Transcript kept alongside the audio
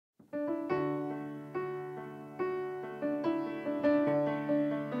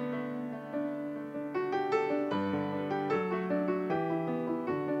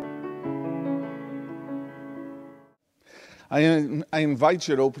I invite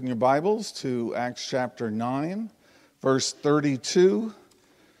you to open your Bibles to Acts chapter 9, verse 32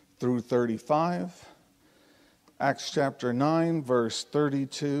 through 35. Acts chapter 9, verse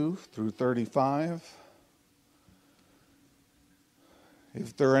 32 through 35.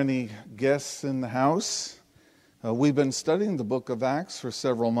 If there are any guests in the house, we've been studying the book of Acts for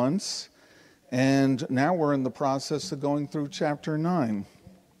several months, and now we're in the process of going through chapter 9.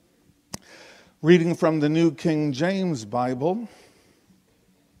 Reading from the New King James Bible.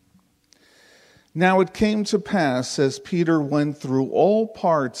 Now it came to pass, as Peter went through all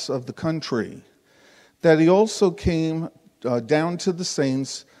parts of the country, that he also came down to the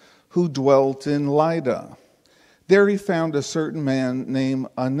saints who dwelt in Lydda. There he found a certain man named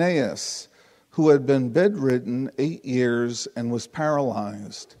Aeneas, who had been bedridden 8 years and was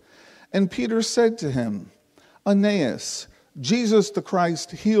paralyzed. And Peter said to him, Aeneas, Jesus the Christ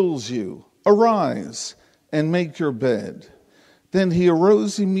heals you. Arise and make your bed. Then he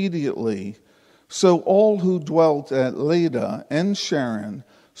arose immediately. So all who dwelt at Lydda and Sharon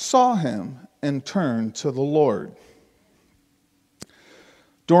saw him and turned to the Lord.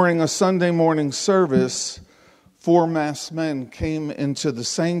 During a Sunday morning service, 4 masked men came into the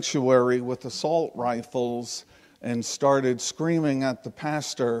sanctuary with assault rifles and started screaming at the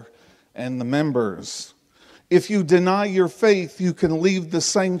pastor and the members. If you deny your faith, you can leave the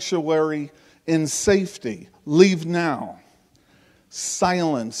sanctuary in safety. Leave now.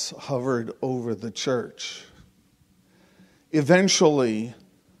 Silence hovered over the church. Eventually,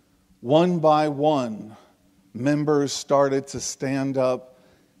 one by one, members started to stand up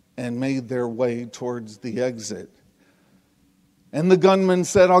and made their way towards the exit. And the gunman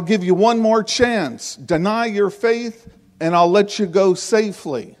said, I'll give you one more chance. Deny your faith and I'll let you go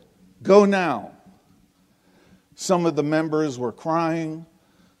safely. Go now. Some of the members were crying,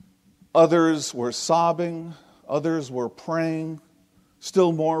 others were sobbing, others were praying,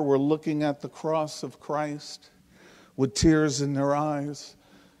 still more were looking at the cross of Christ with tears in their eyes.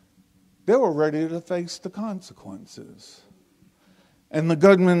 They were ready to face the consequences. And the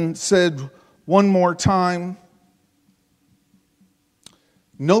gunman said one more time,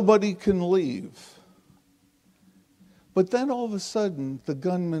 nobody can leave. But then all of a sudden, the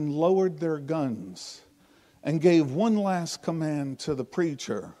gunmen lowered their guns and gave one last command to the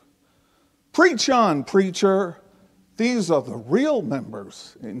preacher. Preach on, preacher. These are the real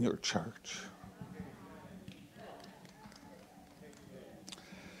members in your church.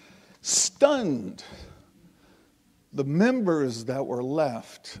 Stunned, the members that were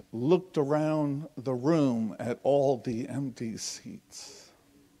left looked around the room at all the empty seats.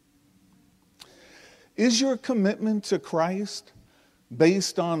 Is your commitment to Christ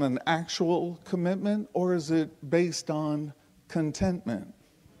based on an actual commitment, or is it based on contentment?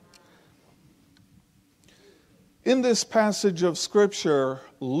 In this passage of Scripture,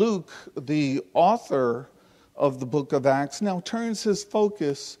 Luke, the author of the book of Acts, now turns his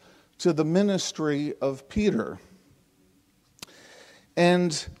focus to the ministry of Peter.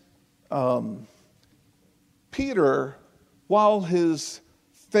 And Peter, while his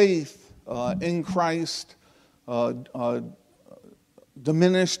faith in Christ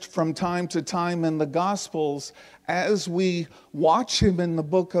diminished from time to time in the Gospels, as we watch him in the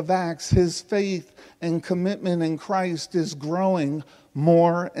book of Acts, his faith and commitment in Christ is growing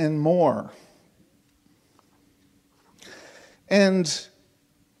more and more. And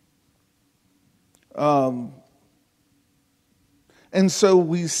so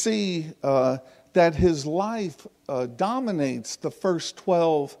we see that his life dominates the first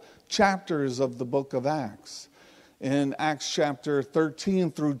 12 chapters of the book of Acts. In Acts chapter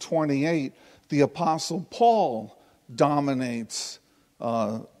 13 through 28, the Apostle Paul dominates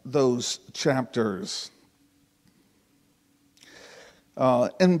those chapters.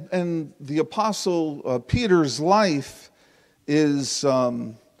 And the Apostle Peter's life is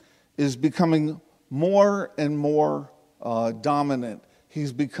becoming more and more dominant.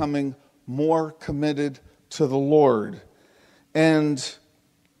 He's becoming more committed to the Lord. And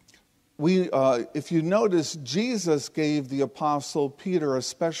if you notice, Jesus gave the Apostle Peter a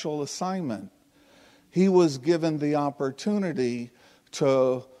special assignment. He was given the opportunity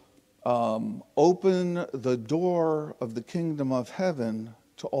to open the door of the kingdom of heaven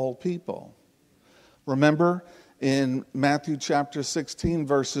to all people. Remember in Matthew chapter 16,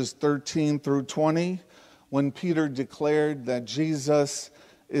 verses 13 through 20, when Peter declared that Jesus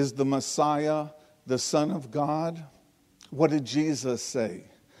is the Messiah, the Son of God, what did Jesus say?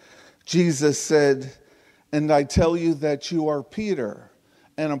 Jesus said, and I tell you that you are Peter,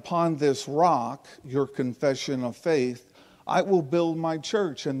 and upon this rock, your confession of faith, I will build my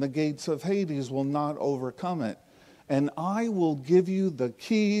church, and the gates of Hades will not overcome it. and I will give you the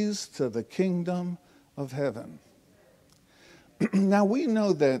keys to the kingdom of heaven. Now we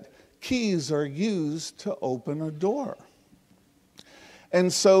know that keys are used to open a door.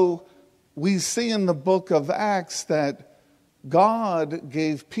 And so we see in the book of Acts that God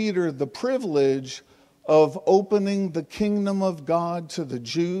gave Peter the privilege of opening the kingdom of God to the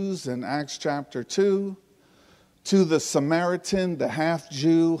Jews in Acts chapter 2, to the Samaritan, the half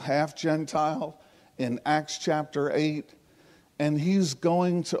Jew, half Gentile in Acts chapter 8, and he's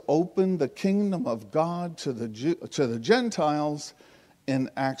going to open the kingdom of God to the Gentiles in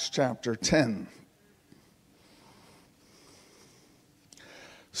Acts chapter 10.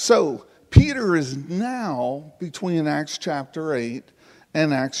 So, Peter is now between Acts chapter 8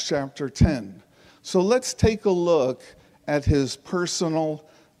 and Acts chapter 10. So let's take a look at his personal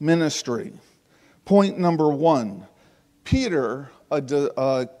ministry. Point number 1, Peter,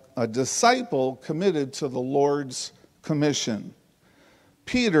 a disciple committed to the Lord's commission.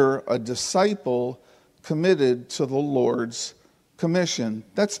 Peter, a disciple committed to the Lord's commission.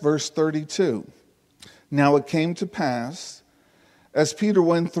 That's verse 32. Now it came to pass, as Peter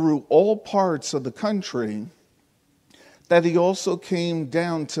went through all parts of the country, that he also came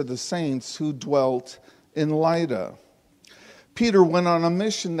down to the saints who dwelt in Lydda. Peter went on a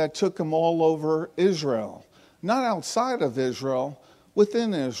mission that took him all over Israel. Not outside of Israel,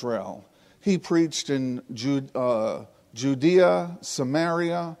 within Israel. He preached in Judea,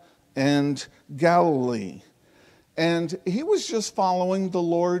 Samaria, and Galilee. And he was just following the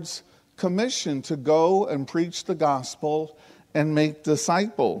Lord's commission to go and preach the gospel and make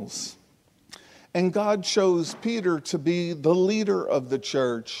disciples. And God chose Peter to be the leader of the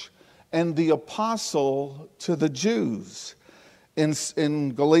church and the apostle to the Jews.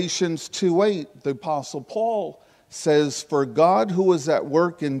 In Galatians 2:8, the apostle Paul says, "For God, who was at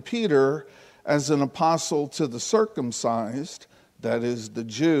work in Peter as an apostle to the circumcised," that is the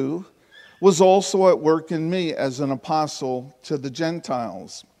Jew, "was also at work in me as an apostle to the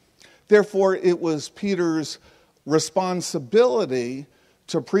Gentiles." Therefore, it was Peter's responsibility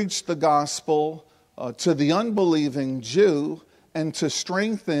to preach the gospel to the unbelieving Jew and to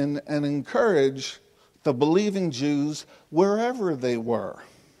strengthen and encourage the believing Jews wherever they were.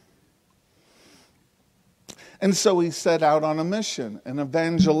 And so he set out on a mission, an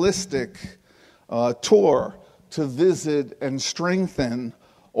evangelistic tour to visit and strengthen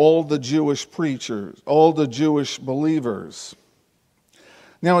all the Jewish preachers, all the Jewish believers.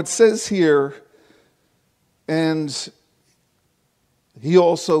 Now it says here, and he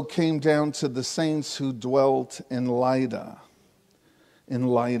also came down to the saints who dwelt in Lydda. In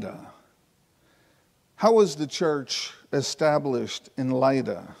Lydda. How was the church established in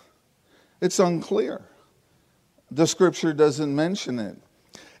Lydda? It's unclear. The scripture doesn't mention it.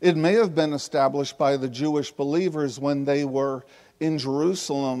 It may have been established by the Jewish believers when they were in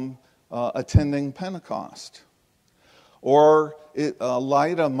Jerusalem attending Pentecost. Or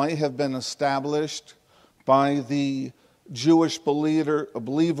Lydda might have been established by the Jewish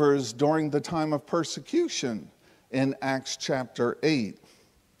believers during the time of persecution in Acts chapter 8.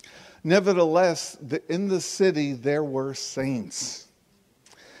 Nevertheless, in the city there were saints.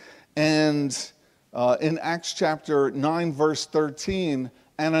 And in Acts chapter 9, verse 13,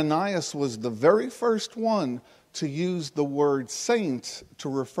 Ananias was the very first one to use the word saint to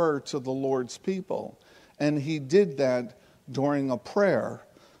refer to the Lord's people. And he did that during a prayer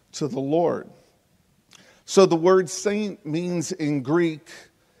to the Lord. So the word saint means in Greek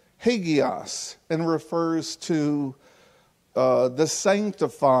hagios and refers to the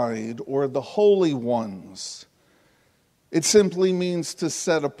sanctified or the holy ones. It simply means to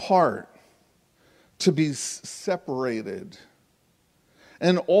set apart, to be separated.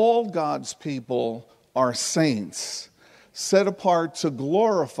 And all God's people are saints, set apart to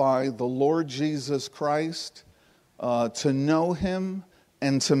glorify the Lord Jesus Christ, to know him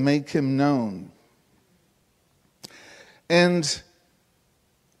and to make him known. And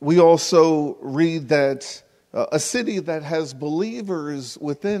we also read that a city that has believers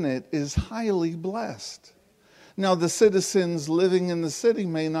within it is highly blessed. Now, the citizens living in the city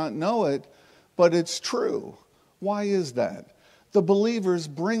may not know it, but it's true. Why is that? The believers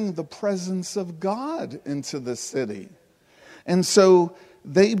bring the presence of God into the city. And so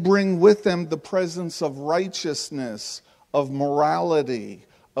they bring with them the presence of righteousness, of morality,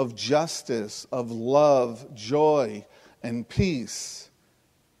 of justice, of love, joy, and peace.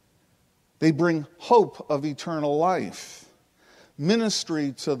 They bring hope of eternal life,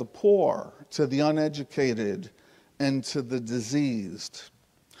 ministry to the poor, to the uneducated, and to the diseased.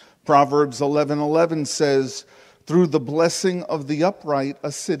 Proverbs 11:11 says, "Through the blessing of the upright,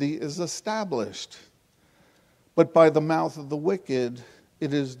 a city is established." but by the mouth of the wicked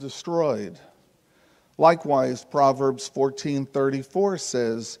it is destroyed. Likewise, Proverbs 14:34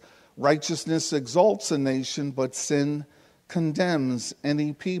 says, righteousness exalts a nation, but sin condemns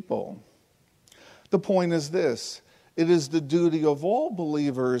any people. The point is this: it is the duty of all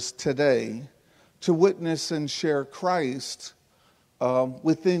believers today to witness and share Christ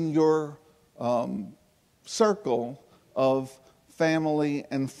within your circle of family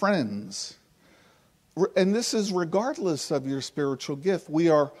and friends. And this is regardless of your spiritual gift. We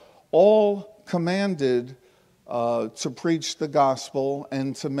are all commanded to preach the gospel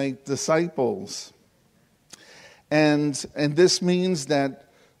and to make disciples. And this means that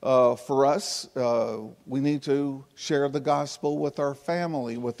for us, we need to share the gospel with our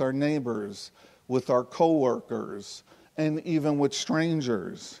family, with our neighbors, with our coworkers, and even with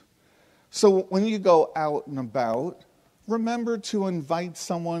strangers. So when you go out and about, remember to invite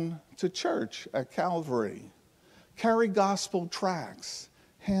someone to church at Calvary. Carry gospel tracts.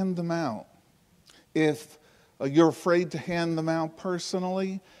 Hand them out. If you're afraid to hand them out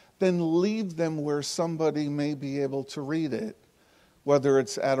personally, then leave them where somebody may be able to read it, whether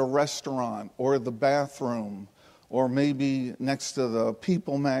it's at a restaurant or the bathroom, or maybe next to the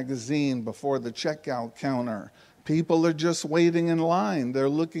People magazine before the checkout counter. People are just waiting in line. They're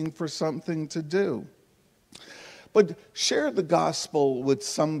looking for something to do. But share the gospel with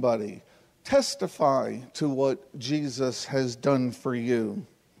somebody. Testify to what Jesus has done for you.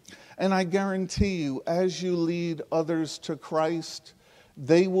 And I guarantee you, as you lead others to Christ,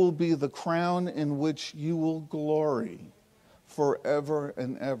 they will be the crown in which you will glory forever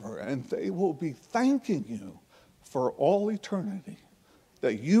and ever. And they will be thanking you for all eternity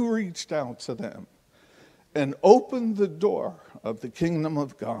that you reached out to them and opened the door of the kingdom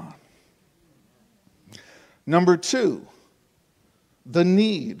of God. Number 2, the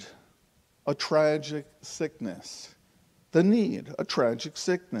need, a tragic sickness. The need, a tragic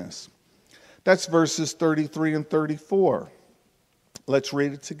sickness. That's verses 33 and 34. Let's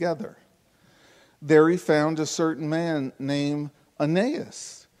read it together. There he found a certain man named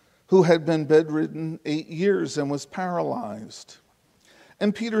Aeneas, who had been bedridden 8 years and was paralyzed.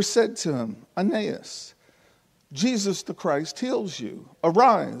 And Peter said to him, Aeneas, Jesus the Christ heals you.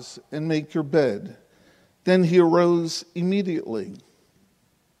 Arise and make your bed. Then he arose immediately.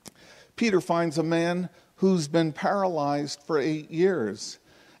 Peter finds a man who's been paralyzed for 8 years.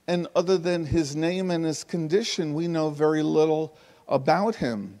 And other than his name and his condition, we know very little about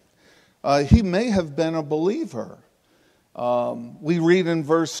him. He may have been a believer. We read in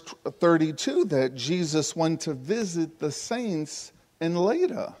verse 32 that Jesus went to visit the saints in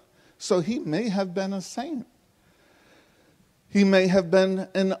Lydda. So he may have been a saint. He may have been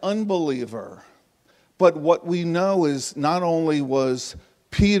an unbeliever. But what we know is not only was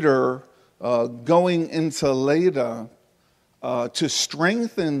Peter going into Lydda to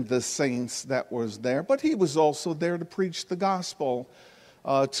strengthen the saints that was there, but he was also there to preach the gospel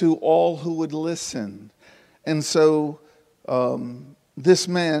to all who would listen. And so this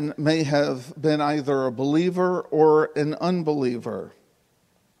man may have been either a believer or an unbeliever.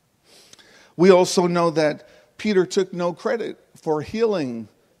 We also know that Peter took no credit for healing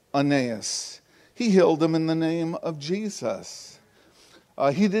Aeneas. He healed him in the name of Jesus.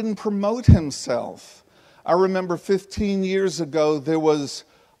 He didn't promote himself. I remember 15 years ago, there was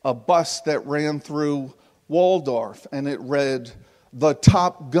a bus that ran through Waldorf, and it read, "The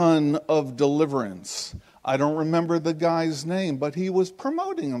Top Gun of Deliverance." I don't remember the guy's name, but he was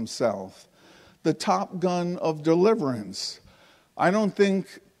promoting himself. The Top Gun of Deliverance. I don't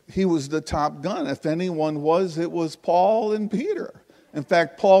think he was the top gun. If anyone was, it was Paul and Peter. In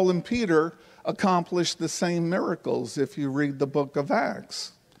fact, Paul and Peter accomplished the same miracles if you read the book of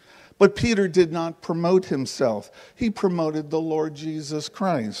Acts. But Peter did not promote himself. He promoted the Lord Jesus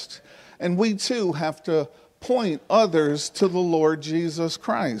Christ. And we too have to point others to the Lord Jesus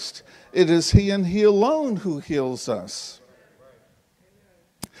Christ. It is He and He alone who heals us.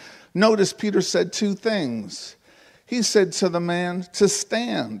 Notice Peter said 2 things. He said to the man to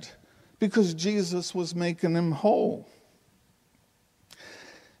stand because Jesus was making him whole.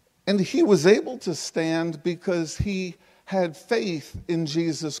 And he was able to stand because he had faith in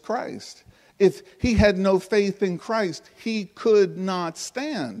Jesus Christ. If he had no faith in Christ, he could not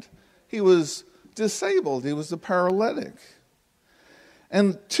stand. He was disabled. He was a paralytic.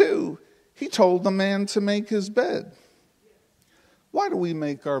 And 2, he told the man to make his bed. Why do we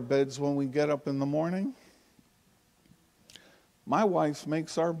make our beds when we get up in the morning? My wife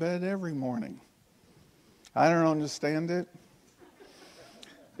makes our bed every morning. I don't understand it.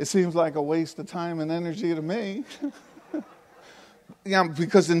 It seems like a waste of time and energy to me. Yeah,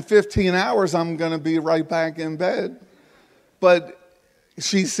 because in 15 hours I'm going to be right back in bed. But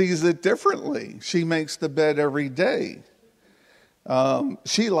she sees it differently. She makes the bed every day.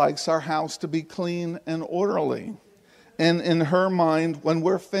 She likes our house to be clean and orderly. And in her mind, when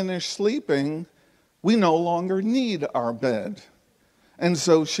we're finished sleeping, we no longer need our bed. And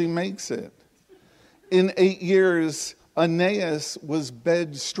so she makes it. In 8 years, Aeneas was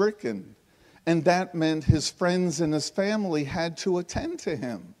bed-stricken. And that meant his friends and his family had to attend to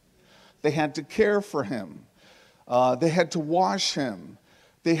him. They had to care for him. They had to wash him.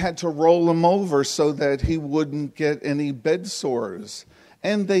 They had to roll him over so that he wouldn't get any bed sores.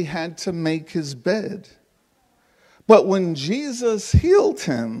 And they had to make his bed. But when Jesus healed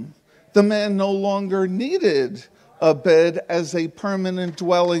him, the man no longer needed a bed as a permanent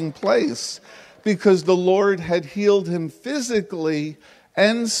dwelling place because the Lord had healed him physically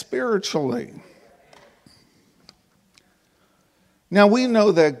and spiritually. Now we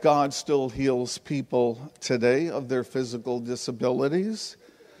know that God still heals people today of their physical disabilities.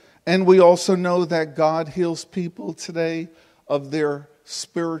 And we also know that God heals people today of their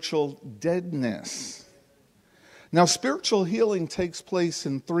spiritual deadness. Now, spiritual healing takes place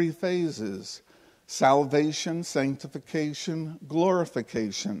in 3 phases: salvation, sanctification,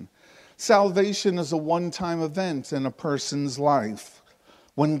 glorification. Salvation is a one-time event in a person's life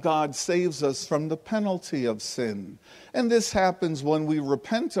when God saves us from the penalty of sin. And this happens when we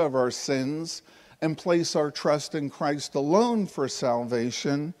repent of our sins and place our trust in Christ alone for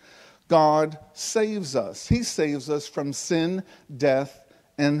salvation. God saves us. He saves us from sin, death,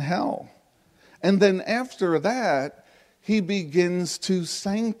 and hell. And then after that, he begins to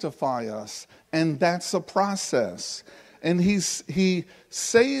sanctify us. And that's a process. And he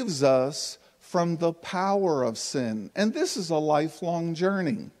saves us from the power of sin. And this is a lifelong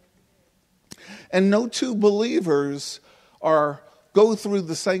journey. And no two believers go through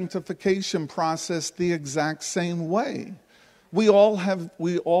the sanctification process the exact same way. We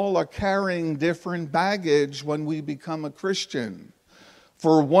all are carrying different baggage when we become a Christian.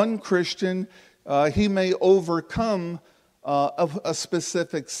 For one Christian, he may overcome a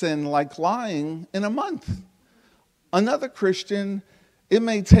specific sin like lying in a month. Another Christian, it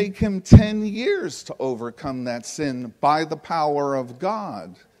may take him 10 years to overcome that sin by the power of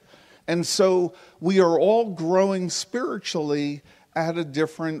God. And so we are all growing spiritually at a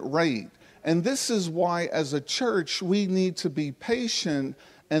different rate. And this is why, as a church, we need to be patient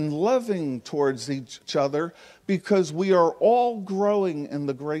and loving towards each other, because we are all growing in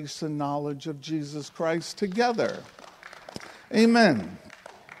the grace and knowledge of Jesus Christ together. Amen.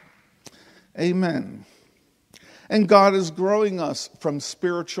 Amen. And God is growing us from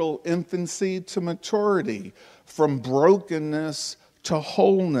spiritual infancy to maturity, from brokenness to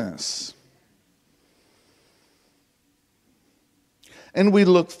wholeness. And we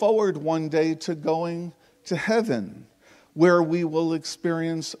look forward one day to going to heaven, where we will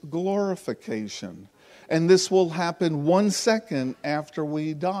experience glorification. And this will happen 1 second after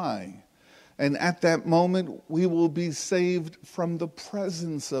we die. And at that moment, we will be saved from the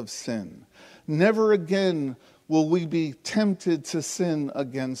presence of sin. Never again will we be tempted to sin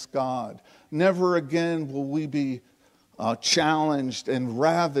against God. Never again will we be challenged and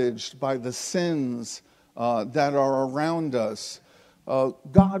ravaged by the sins that are around us.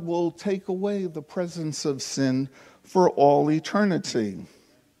 God will take away the presence of sin for all eternity.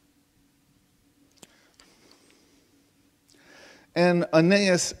 And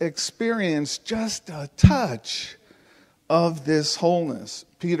Aeneas experienced just a touch of this wholeness.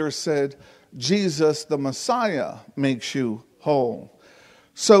 Peter said, Jesus, the Messiah, makes you whole.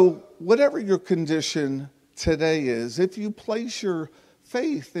 So whatever your condition today is, if you place your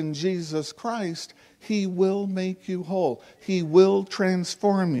faith in Jesus Christ, he will make you whole. He will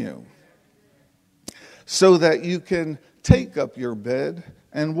transform you so that you can take up your bed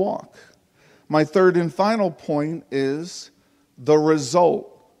and walk. My third and final point is the result.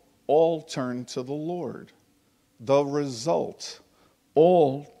 All turn to the Lord. The result.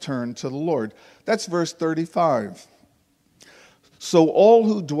 All turn to the Lord. That's verse 35. So all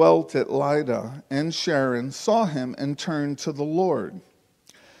who dwelt at Lydda and Sharon saw him and turned to the Lord.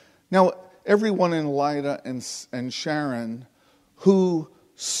 Now, everyone in Lydda and Sharon who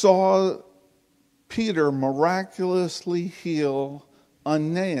saw Peter miraculously heal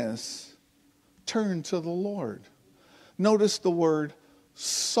Aeneas turned to the Lord. Notice the word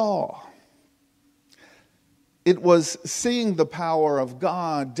saw. It was seeing the power of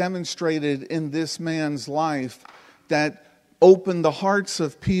God demonstrated in this man's life that opened the hearts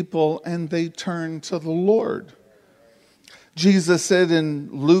of people and they turned to the Lord. Jesus said in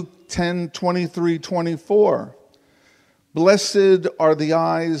Luke 10:23-24, Blessed are the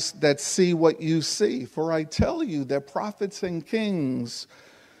eyes that see what you see, for I tell you that prophets and kings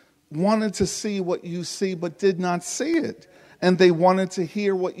wanted to see what you see but did not see it. And they wanted to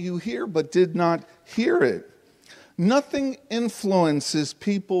hear what you hear but did not hear it. Nothing influences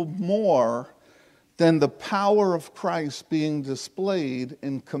people more than the power of Christ being displayed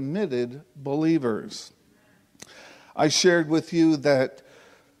in committed believers. I shared with you that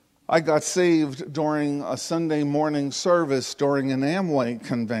I got saved during a Sunday morning service during an Amway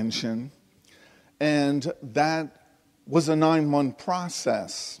convention, and that was a 9-month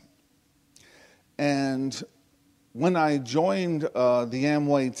process. And when I joined the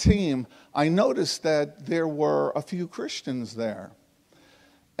Amway team, I noticed that there were a few Christians there.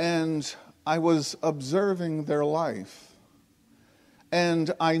 And I was observing their life.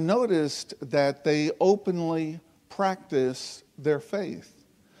 And I noticed that they openly practiced their faith.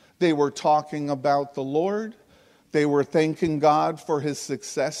 They were talking about the Lord. They were thanking God for his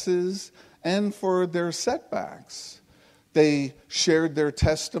successes and for their setbacks. They shared their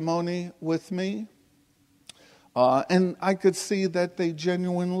testimony with me. And I could see that they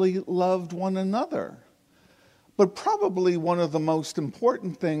genuinely loved one another. But probably one of the most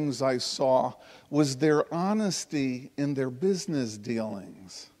important things I saw was their honesty in their business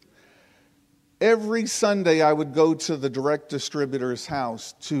dealings. Every Sunday I would go to the direct distributor's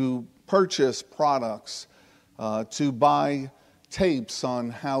house to purchase products, to buy tapes on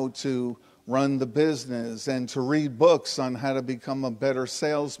how to run the business, and to read books on how to become a better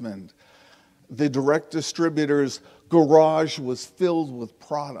salesman. The direct distributor's garage was filled with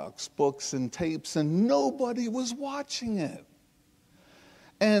products, books, and tapes, and nobody was watching it.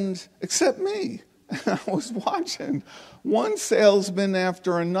 And except me. I was watching one salesman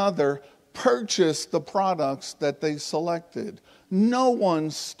after another purchase the products that they selected. No one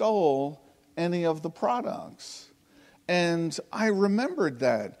stole any of the products. And I remembered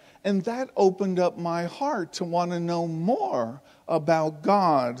that. And that opened up my heart to want to know more about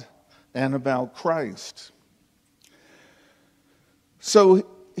God and about Christ. So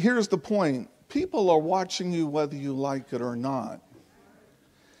here's the point. People are watching you whether you like it or not.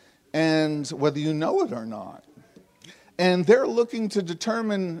 And whether you know it or not. And they're looking to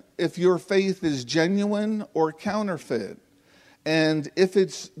determine if your faith is genuine or counterfeit. And if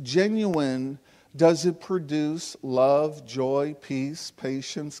it's genuine, does it produce love, joy, peace,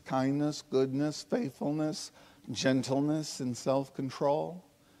 patience, kindness, goodness, faithfulness, gentleness, and self-control?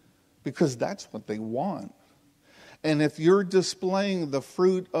 Because that's what they want. And if you're displaying the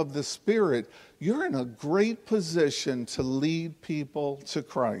fruit of the Spirit, you're in a great position to lead people to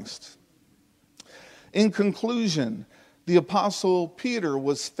Christ. In conclusion, the Apostle Peter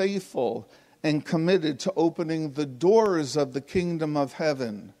was faithful and committed to opening the doors of the kingdom of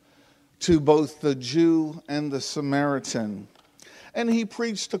heaven to both the Jew and the Samaritan. And he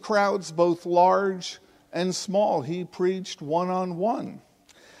preached to crowds both large and small. He preached one-on-one.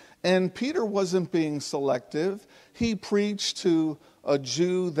 And Peter wasn't being selective. He preached to a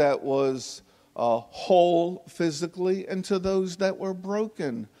Jew that was whole physically and to those that were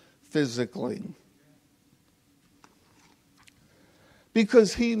broken physically.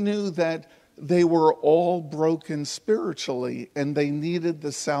 Because he knew that they were all broken spiritually and they needed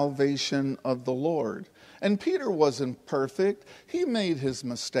the salvation of the Lord. And Peter wasn't perfect. He made his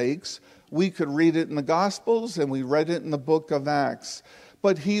mistakes. We could read it in the Gospels and we read it in the book of Acts.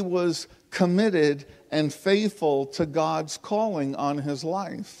 But he was committed and faithful to God's calling on his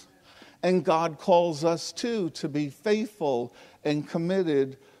life. And God calls us too to be faithful and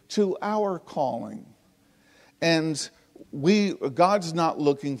committed to our calling. And God's not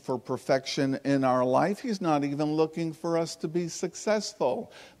looking for perfection in our life. He's not even looking for us to be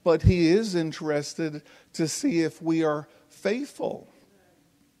successful. But he is interested to see if we are faithful.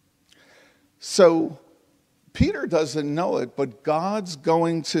 So Peter doesn't know it, but God's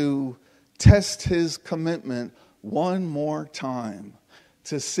going to test his commitment one more time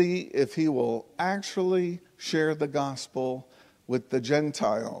to see if he will actually share the gospel with the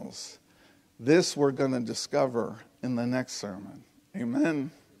Gentiles. This we're going to discover in the next sermon. Amen.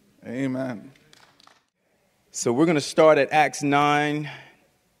 Amen. So we're going to start at Acts 9,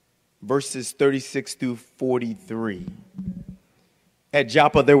 verses 36 through 43. At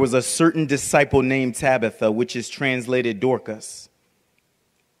Joppa there was a certain disciple named Tabitha, which is translated Dorcas.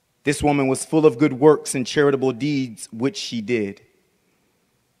 This woman was full of good works and charitable deeds, which she did.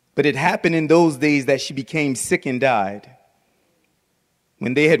 But it happened in those days that she became sick and died.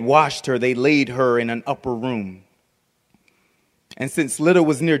 When they had washed her, they laid her in an upper room. And since Lydda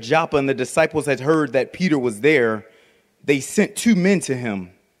was near Joppa and the disciples had heard that Peter was there, they sent 2 men to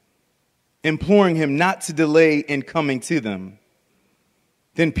him. imploring him not to delay in coming to them.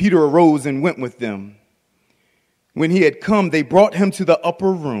 Then Peter arose and went with them. When he had come, they brought him to the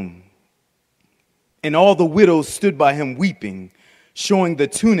upper room. And all the widows stood by him weeping, showing the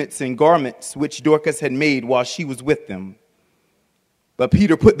tunics and garments which Dorcas had made while she was with them. But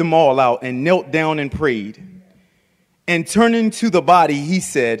Peter put them all out and knelt down and prayed. And turning to the body, he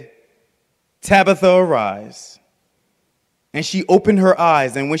said, "Tabitha, arise." And she opened her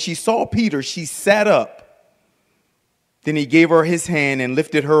eyes, and when she saw Peter, she sat up. Then he gave her his hand and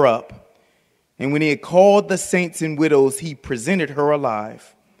lifted her up. And when he had called the saints and widows, he presented her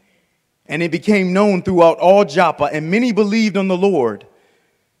alive. And it became known throughout all Joppa, and many believed on the Lord.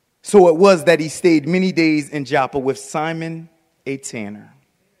 So it was that he stayed many days in Joppa with Simon, a tanner.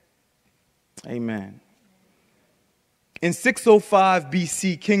 Amen. In 605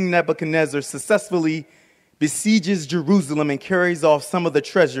 BC, King Nebuchadnezzar successfully besieges Jerusalem and carries off some of the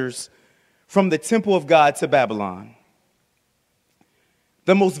treasures from the temple of God to Babylon.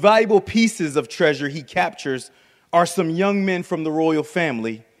 The most valuable pieces of treasure he captures are some young men from the royal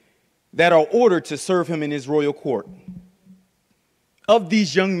family that are ordered to serve him in his royal court. Of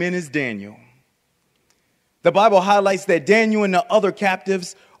these young men is Daniel. The Bible highlights that Daniel and the other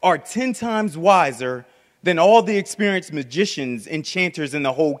captives are 10 times wiser than all the experienced magicians, enchanters in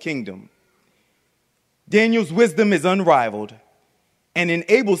the whole kingdom. Daniel's wisdom is unrivaled and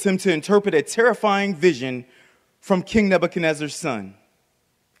enables him to interpret a terrifying vision from King Nebuchadnezzar's son.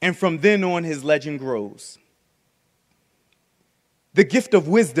 And from then on, his legend grows. The gift of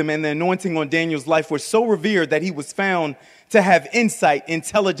wisdom and the anointing on Daniel's life were so revered that he was found to have insight,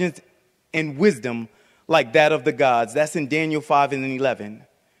 intelligence, and wisdom like that of the gods. That's in Daniel 5 and 11.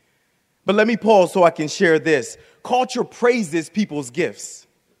 But let me pause so I can share this. Culture praises people's gifts.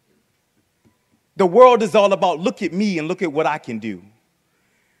 The world is all about, look at me and look at what I can do.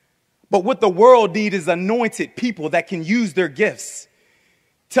 But what the world needs is anointed people that can use their gifts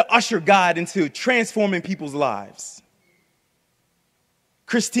to usher God into transforming people's lives.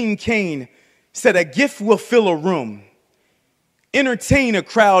 Christine Kane said, "A gift will fill a room, entertain a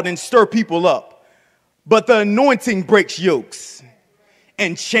crowd, and stir people up. But the anointing breaks yokes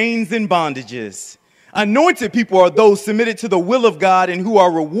and chains and bondages. Anointed people are those submitted to the will of God and who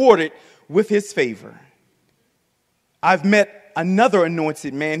are rewarded with his favor." I've met another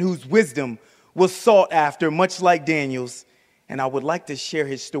anointed man whose wisdom was sought after, much like Daniel's, and I would like to share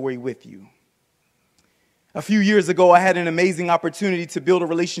his story with you. A few years ago, I had an amazing opportunity to build a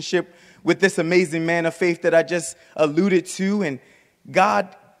relationship with this amazing man of faith that I just alluded to, and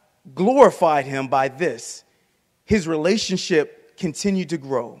God glorified him by this. His relationship continued to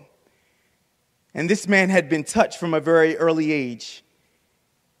grow. And this man had been touched from a very early age.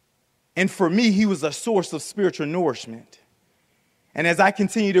 And for me, he was a source of spiritual nourishment. And as I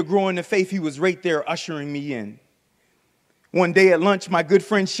continued to grow in the faith, he was right there ushering me in. One day at lunch, my good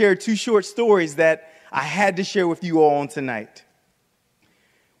friend shared 2 short stories that I had to share with you all on tonight.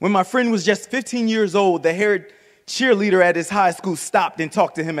 When my friend was just 15 years old, the head cheerleader at his high school stopped and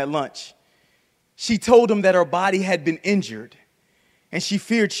talked to him at lunch. She told him that her body had been injured, and she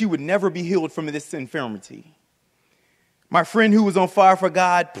feared she would never be healed from this infirmity. My friend, who was on fire for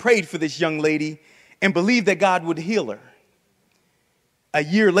God, prayed for this young lady and believed that God would heal her. A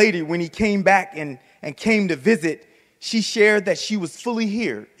year later, when he came back and came to visit, she shared that she was fully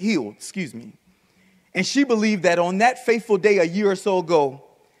healed. And she believed that on that faithful day a year or so ago,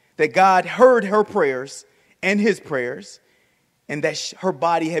 that God heard her prayers and his prayers, and that her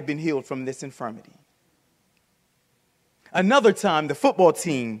body had been healed from this infirmity. Another time, the football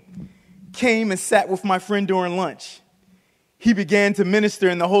team came and sat with my friend during lunch. He began to minister,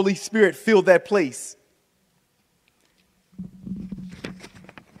 and the Holy Spirit filled that place.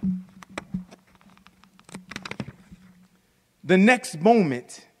 The next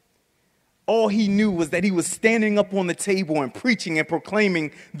moment, all he knew was that he was standing up on the table and preaching and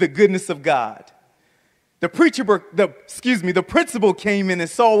proclaiming the goodness of God. The principal came in and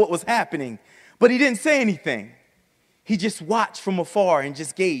saw what was happening, but he didn't say anything. He just watched from afar and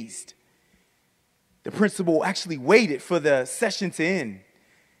just gazed. The principal actually waited for the session to end.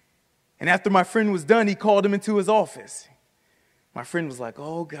 And after my friend was done, he called him into his office. My friend was like,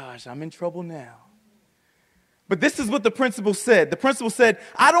 "Oh gosh, I'm in trouble now." But this is what the principal said. The principal said,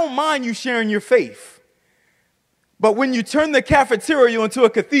 "I don't mind you sharing your faith, but when you turn the cafeteria into a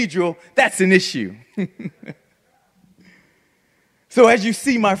cathedral, that's an issue." So as you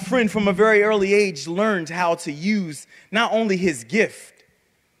see, my friend from a very early age learned how to use not only his gift,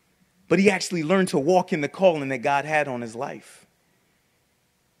 but he actually learned to walk in the calling that God had on his life.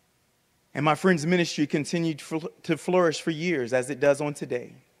 And my friend's ministry continued to flourish for years, as it does on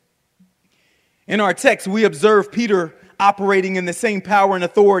today. In our text, we observe Peter operating in the same power and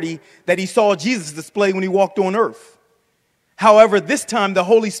authority that he saw Jesus display when he walked on earth. However, this time the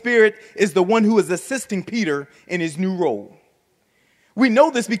Holy Spirit is the one who is assisting Peter in his new role. We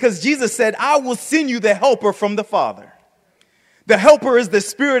know this because Jesus said, I will send you the helper from the Father. The helper is the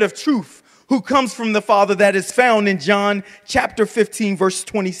Spirit of truth who comes from the Father, that is found in John chapter 15, verse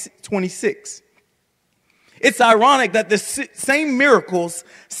 26. It's ironic that the same miracles,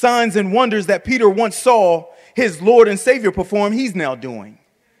 signs, and wonders that Peter once saw his Lord and Savior perform, he's now doing.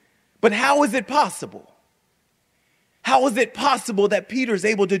 But how is it possible? How is it possible that Peter's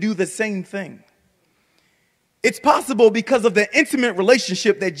able to do the same thing? It's possible because of the intimate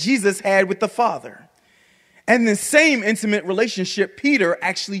relationship that Jesus had with the Father. And the same intimate relationship Peter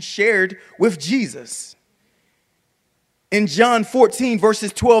actually shared with Jesus. In John 14,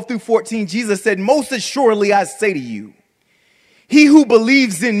 verses 12 through 14, Jesus said, most assuredly I say to you, he who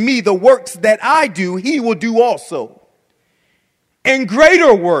believes in me, the works that I do, he will do also. And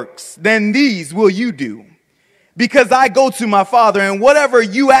greater works than these will you do, because I go to my Father, and whatever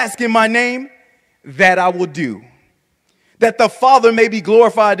you ask in my name, that I will do, that the Father may be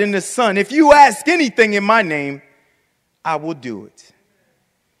glorified in the Son. If you ask anything in my name, I will do it.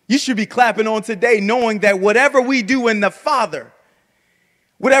 You should be clapping on today, knowing that whatever we do in the Father,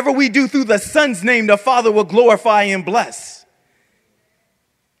 whatever we do through the Son's name, the Father will glorify and bless.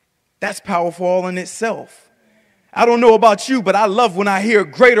 That's powerful all in itself. I don't know about you, but I love when I hear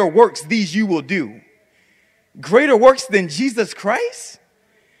greater works these you will do. Greater works than Jesus Christ?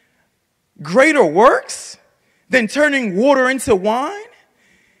 Greater works than turning water into wine?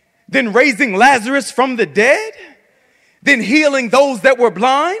 Than raising Lazarus from the dead? Than healing those that were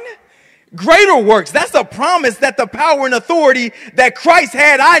blind? Greater works. That's a promise that the power and authority that Christ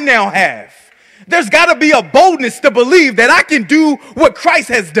had, I now have. There's got to be a boldness to believe that I can do what Christ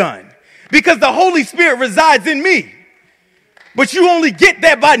has done because the Holy Spirit resides in me. But you only get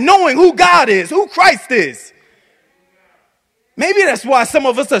that by knowing who God is, who Christ is. Maybe that's why some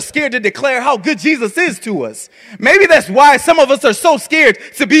of us are scared to declare how good Jesus is to us. Maybe that's why some of us are so scared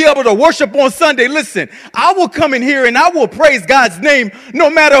to be able to worship on Sunday. Listen, I will come in here and I will praise God's name no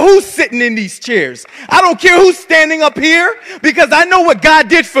matter who's sitting in these chairs. I don't care who's standing up here because I know what God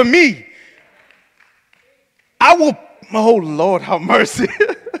did for me. I will, oh Lord, have mercy.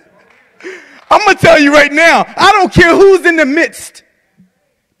 I'm going to tell you right now, I don't care who's in the midst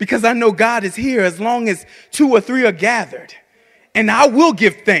because I know God is here as long as 2 or 3 are gathered. And I will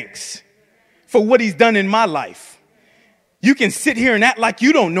give thanks for what he's done in my life. You can sit here and act like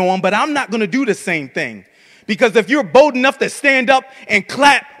you don't know him, but I'm not going to do the same thing. Because if you're bold enough to stand up and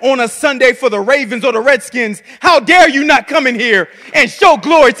clap on a Sunday for the Ravens or the Redskins, how dare you not come in here and show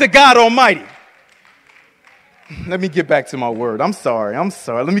glory to God Almighty? Let me get back to my word. I'm sorry.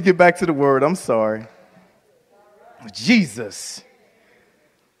 Let me get back to the word. I'm sorry. Jesus.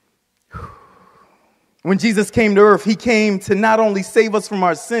 When Jesus came to earth, he came to not only save us from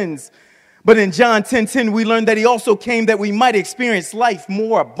our sins, but in John 10:10, we learned that he also came that we might experience life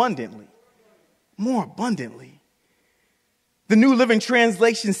more abundantly. More abundantly. The New Living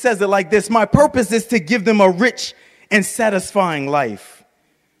Translation says it like this: my purpose is to give them a rich and satisfying life.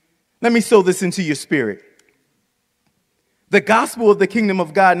 Let me sow this into your spirit. The gospel of the kingdom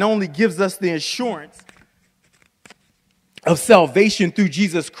of God not only gives us the assurance of salvation through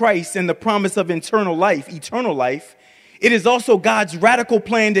Jesus Christ and the promise of eternal life, it is also God's radical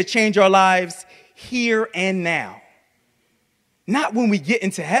plan to change our lives here and now. Not when we get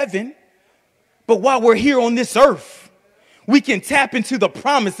into heaven, but while we're here on this earth, we can tap into the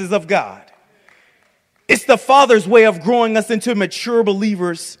promises of God. It's the Father's way of growing us into mature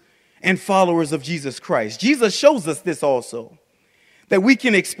believers and followers of Jesus Christ. Jesus shows us this also, that we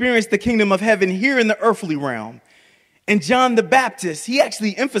can experience the kingdom of heaven here in the earthly realm. And John the Baptist, he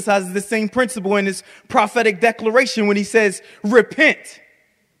actually emphasizes the same principle in his prophetic declaration when he says, repent,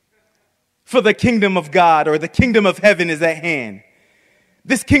 for the kingdom of God or the kingdom of heaven is at hand.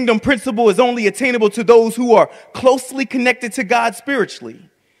 This kingdom principle is only attainable to those who are closely connected to God spiritually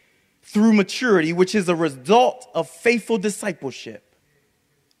through maturity, which is a result of faithful discipleship.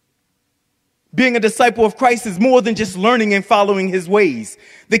 Being a disciple of Christ is more than just learning and following his ways.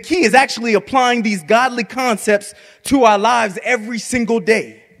 The key is actually applying these godly concepts to our lives every single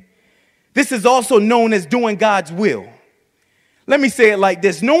day. This is also known as doing God's will. Let me say it like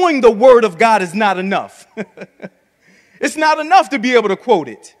this: knowing the word of God is not enough. It's not enough to be able to quote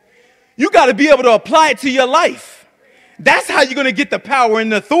it. You got to be able to apply it to your life. That's how you're going to get the power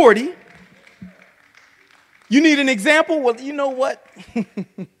and the authority. You need an example? Well, you know what?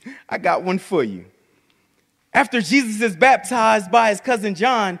 I got one for you. After Jesus is baptized by his cousin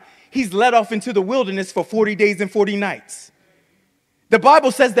John, he's led off into the wilderness for 40 days and 40 nights. The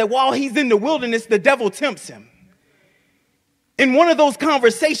Bible says that while he's in the wilderness, the devil tempts him. In one of those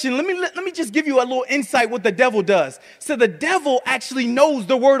conversations, let me just give you a little insight what the devil does. So the devil actually knows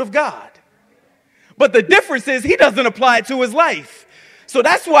the word of God. But the difference is he doesn't apply it to his life. So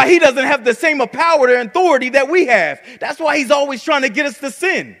that's why he doesn't have the same power and authority that we have. That's why he's always trying to get us to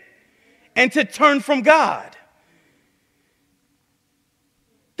sin and to turn from God.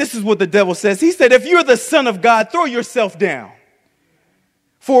 This is what the devil says. He said, if you're the Son of God, throw yourself down.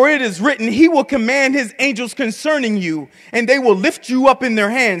 For it is written, he will command his angels concerning you, and they will lift you up in their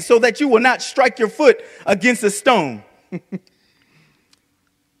hands so that you will not strike your foot against a stone.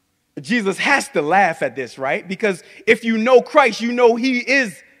 Jesus has to laugh at this, right? Because if you know Christ, you know he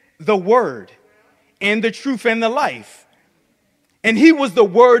is the word and the truth and the life. And he was the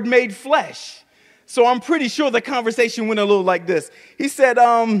word made flesh. So I'm pretty sure the conversation went a little like this. He said,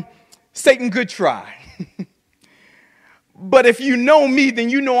 Satan, good try. But if you know me, then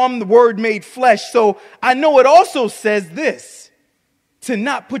you know I'm the word made flesh. So I know it also says this, to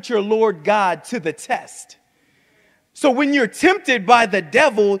not put your Lord God to the test. So when you're tempted by the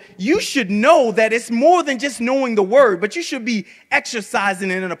devil, you should know that it's more than just knowing the word, but you should be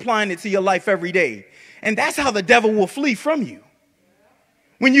exercising it and applying it to your life every day. And that's how the devil will flee from you.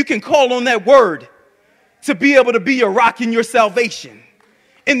 When you can call on that word to be able to be your rock in your salvation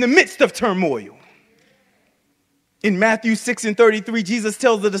in the midst of turmoil. In Matthew 6:33, Jesus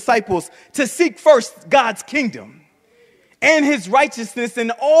tells the disciples to seek first God's kingdom and his righteousness,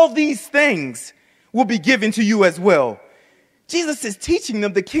 and all these things will be given to you as well. Jesus is teaching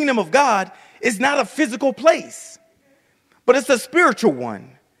them the kingdom of God is not a physical place, but it's a spiritual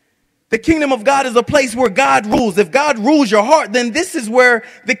one. The kingdom of God is a place where God rules. If God rules your heart, then this is where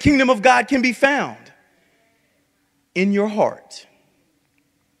the kingdom of God can be found, in your heart.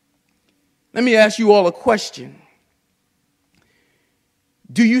 Let me ask you all a question.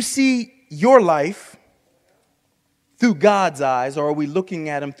 Do you see your life through God's eyes, or are we looking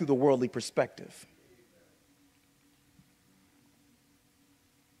at him through the worldly perspective?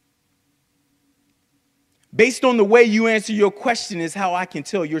 Based on the way you answer your question is how I can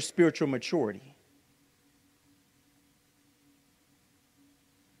tell your spiritual maturity.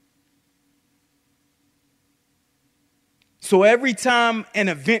 So every time an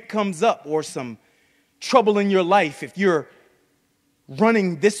event comes up or some trouble in your life, if you're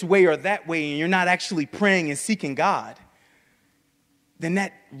running this way or that way and you're not actually praying and seeking God, then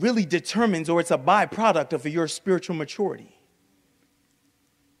that really determines, or it's a byproduct of your spiritual maturity.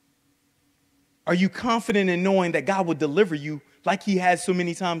 Are you confident in knowing that God will deliver you like he has so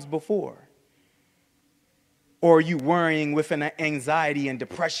many times before? Or are you worrying with an anxiety and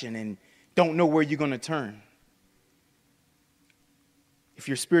depression and don't know where you're going to turn? If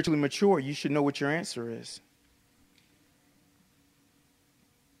you're spiritually mature, you should know what your answer is.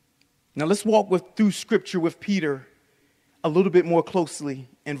 Now let's walk through scripture with Peter a little bit more closely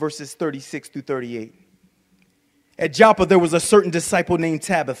in verses 36 through 38. At Joppa, there was a certain disciple named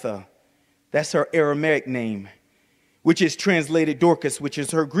Tabitha. That's her Aramaic name, which is translated Dorcas, which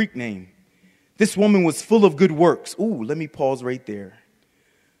is her Greek name. This woman was full of good works. Ooh, let me pause right there.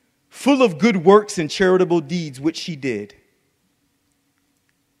 Full of good works and charitable deeds, which she did.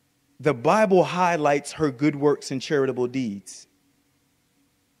 The Bible highlights her good works and charitable deeds.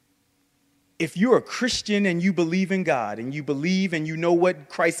 If you're a Christian and you believe in God and you believe and you know what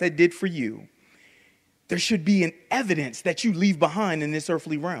Christ had did for you, there should be an evidence that you leave behind in this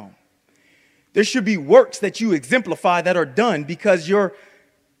earthly realm. There should be works that you exemplify that are done because your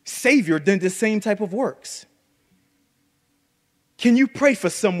Savior did the same type of works. Can you pray for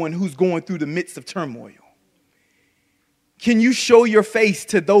someone who's going through the midst of turmoil? Can you show your face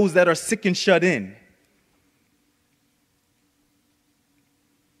to those that are sick and shut in?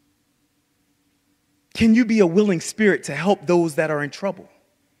 Can you be a willing spirit to help those that are in trouble?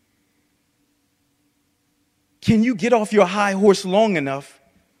 Can you get off your high horse long enough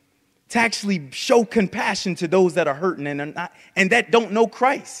to actually show compassion to those that are hurting and that don't know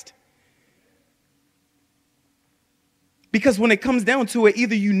Christ? Because when it comes down to it,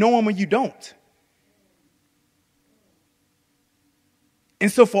 either you know him or you don't.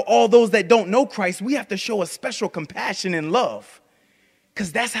 And so for all those that don't know Christ, we have to show a special compassion and love,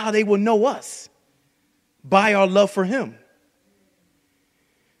 because that's how they will know us, by our love for him.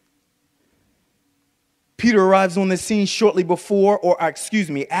 Peter arrives on the scene shortly before,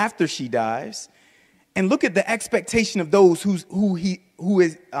 after she dies. And look at the expectation of those who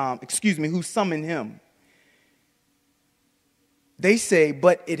summoned him. They say,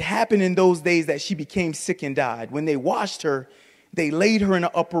 but it happened in those days that she became sick and died. When they washed her, They laid her in an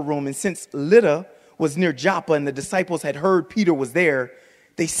upper room, and since Lydda was near Joppa and the disciples had heard Peter was there,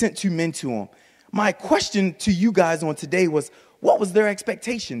 they sent 2 men to him. My question to you guys on today was, what was their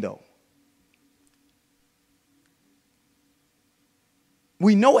expectation, though?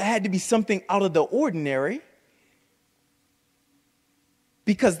 We know it had to be something out of the ordinary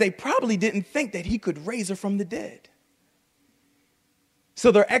because they probably didn't think that he could raise her from the dead.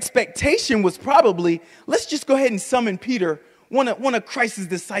 So their expectation was probably, let's just go ahead and summon Peter, one of Christ's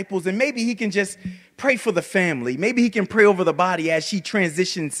disciples, and maybe he can just pray for the family. Maybe he can pray over the body as she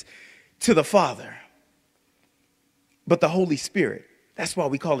transitions to the Father. But the Holy Spirit, that's why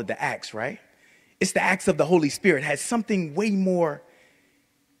we call it the Acts, right? It's the Acts of the Holy Spirit, has something way more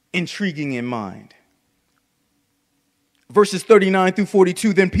intriguing in mind. Verses 39 through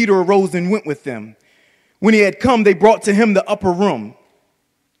 42, then Peter arose and went with them. When he had come, they brought him to the upper room.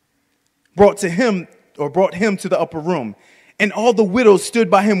 Brought him to the upper room. And all the widows stood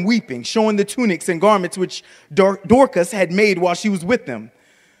by him weeping, showing the tunics and garments which Dorcas had made while she was with them.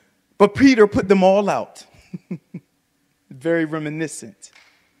 But Peter put them all out. Very reminiscent.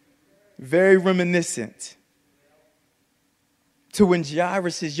 Very reminiscent to when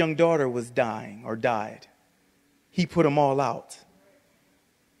Jairus' young daughter was dying or died. He put them all out.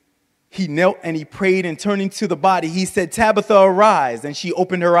 He knelt and he prayed, and turning to the body, he said, Tabitha, arise. And she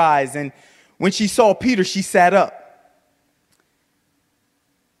opened her eyes. And when she saw Peter, she sat up.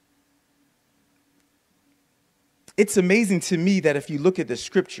 It's amazing to me that if you look at the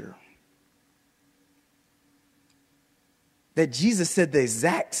scripture, that Jesus said the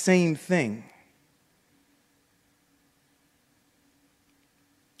exact same thing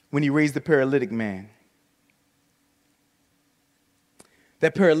when he raised the paralytic man.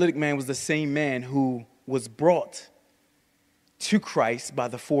 That paralytic man was the same man who was brought to Christ by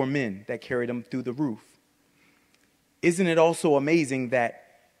the 4 men that carried him through the roof. Isn't it also amazing that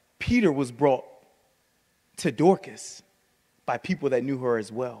Peter was brought to Dorcas by people that knew her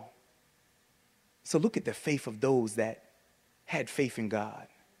as well? So look at the faith of those that had faith in God.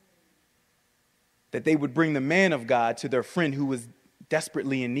 That they would bring the man of God to their friend who was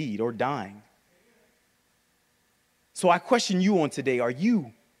desperately in need or dying. So I question you on today, are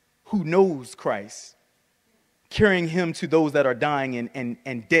you who knows Christ carrying him to those that are dying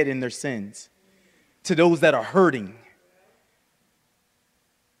and dead in their sins, to those that are hurting,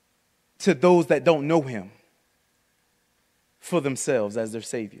 to those that don't know him for themselves as their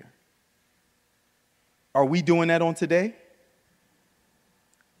Savior? Are we doing that on today?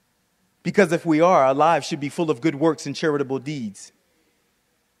 Because if we are, our lives should be full of good works and charitable deeds.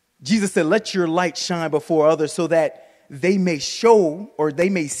 Jesus said, let your light shine before others so that they may show or they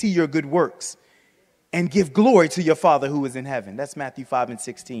may see your good works and give glory to your Father who is in heaven. That's Matthew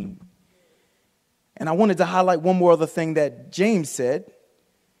 5:16. And I wanted to highlight one more other thing that James said.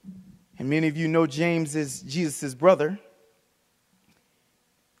 And many of you know James is Jesus' brother.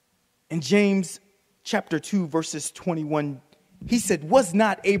 In James chapter 2, verses 21, he said, was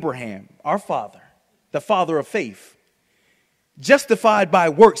not Abraham, our father, the father of faith, justified by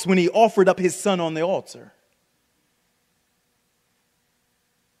works when he offered up his son on the altar?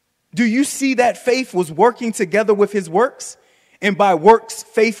 Do you see that faith was working together with his works? And by works,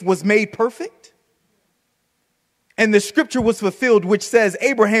 faith was made perfect? And the scripture was fulfilled, which says,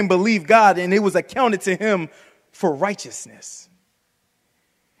 Abraham believed God and it was accounted to him for righteousness.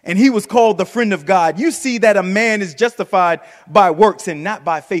 And he was called the friend of God. You see that a man is justified by works and not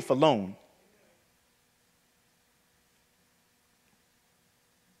by faith alone.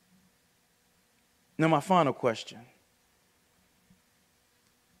 Now, my final question.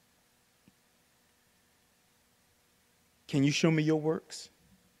 Can you show me your works?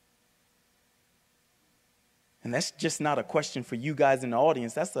 And that's just not a question for you guys in the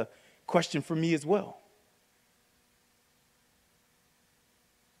audience. That's a question for me as well.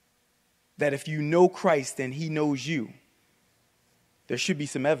 That if you know Christ and he knows you, there should be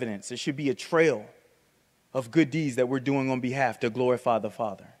some evidence. There should be a trail of good deeds that we're doing on behalf to glorify the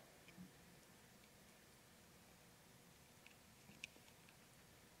Father.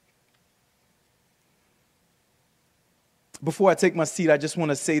 Before I take my seat, I just want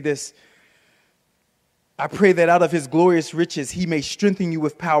to say this. I pray that out of his glorious riches, he may strengthen you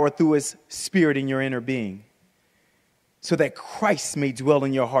with power through his Spirit in your inner being, so that Christ may dwell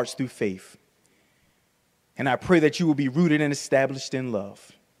in your hearts through faith. And I pray that you will be rooted and established in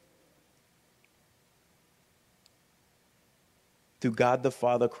love. Through God the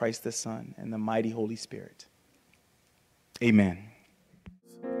Father, Christ the Son, and the mighty Holy Spirit. Amen.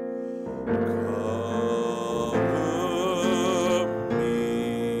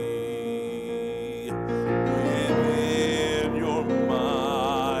 Your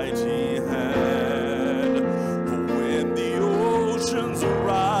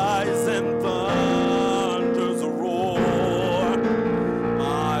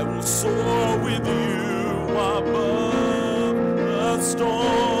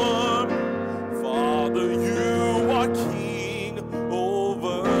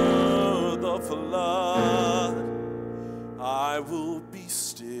will be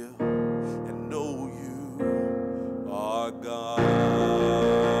still